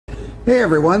Hey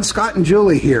everyone, Scott and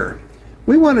Julie here.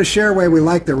 We want to share why we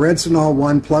like the Retinol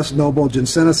 1 Plus Noble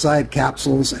Ginsenoside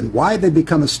Capsules and why they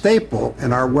become a staple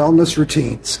in our wellness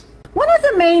routines. One of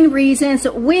the main reasons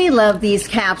we love these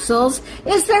capsules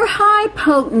is their high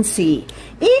potency.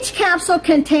 Each capsule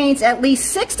contains at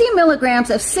least 60 milligrams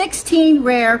of 16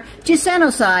 rare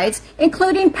ginsenosides,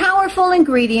 including powerful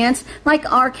ingredients like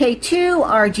RK2,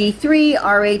 RG3,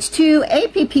 RH2,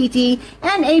 APPD,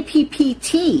 and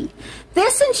APPT.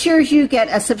 This ensures you get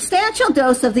a substantial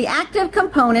dose of the active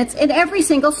components in every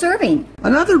single serving.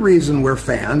 Another reason we're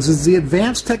fans is the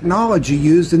advanced technology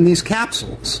used in these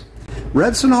capsules.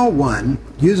 Retinol 1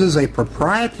 uses a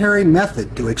proprietary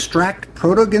method to extract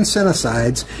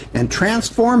protoginsenosides and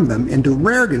transform them into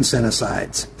rare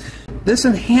ginsenosides. This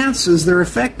enhances their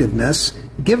effectiveness,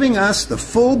 giving us the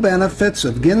full benefits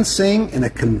of ginseng in a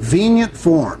convenient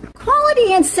form.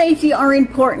 Quality and safety are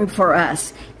important for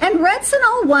us, and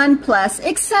Retinol 1 Plus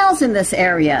excels in this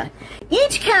area.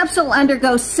 Each capsule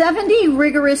undergoes 70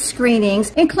 rigorous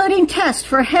screenings, including tests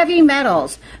for heavy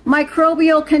metals,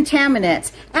 microbial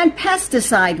contaminants, and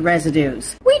pesticide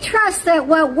residues. We trust that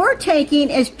what we're taking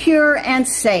is pure and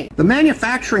safe. The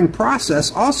manufacturing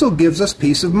process also gives us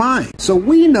peace of mind, so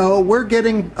we know we're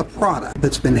getting a product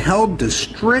that's been held to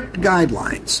strict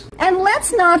guidelines. And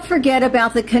let's not forget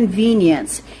about the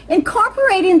convenience.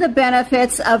 Incorporating the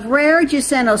benefits of rare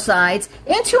ginsenosides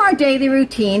into our daily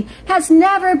routine has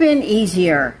never been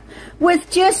easier.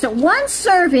 With just one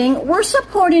serving, we're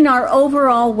supporting our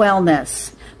overall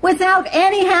wellness without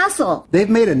any hassle. They've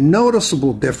made a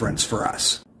noticeable difference for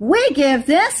us. We give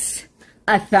this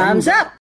a thumbs up.